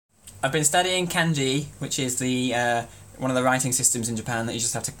I've been studying kanji, which is the one of the writing systems in Japan that you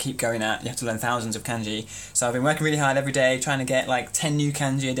just have to keep going at. You have to learn thousands of kanji. So I've been working really hard every day, trying to get like 10 new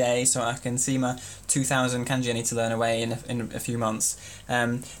kanji a day, so I can see my 2,000 kanji I need to learn away in a few months.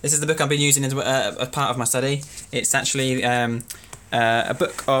 This is the book I've been using as part of my study. It's actually a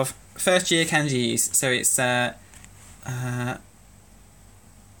book of first year kanjis. So it's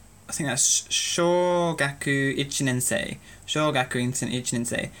I think that's Shogaku Ichinensei. Shogaku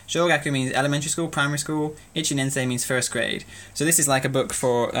Ichinensei. Shogaku means elementary school, primary school. Ichinensei means first grade. So this is like a book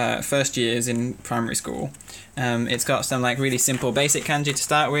for first years in primary school. It's got some like really simple basic kanji to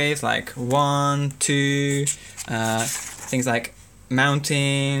start with, like 1, 2, things like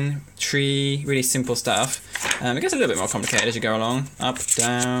mountain, tree, really simple stuff. It gets a little bit more complicated as you go along. Up,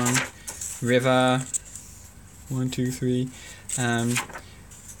 down, river, 1, 2, 3.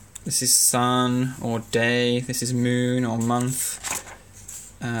 This is sun or day, this is moon or month,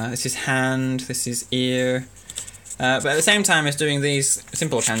 this is hand, this is ear. But at the same time as doing these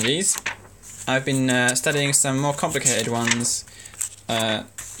simple kanjis, I've been studying some more complicated ones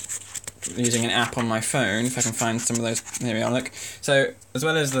using an app on my phone, if I can find some of those. There we are, look. So, as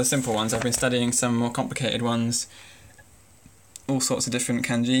well as the simple ones, I've been studying some more complicated ones, all sorts of different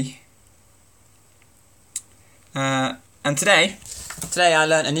kanji. And today I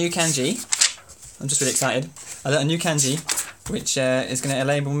learnt a new kanji. I'm just really excited. I learnt a new kanji, which is going to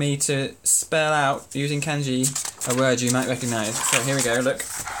enable me to spell out, using kanji, a word you might recognise. So here we go, look.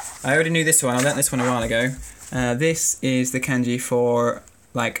 I already knew this one, I learnt this one a while ago. This is the kanji for,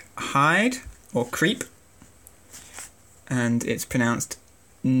 like, hide, or creep. And it's pronounced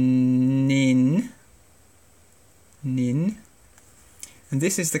nin. Nin. And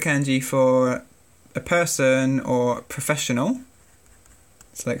this is the kanji for a person or professional.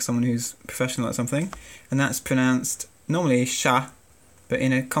 It's like someone who's professional at something. And that's pronounced normally sha, but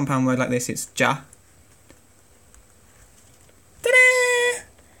in a compound word like this it's ja.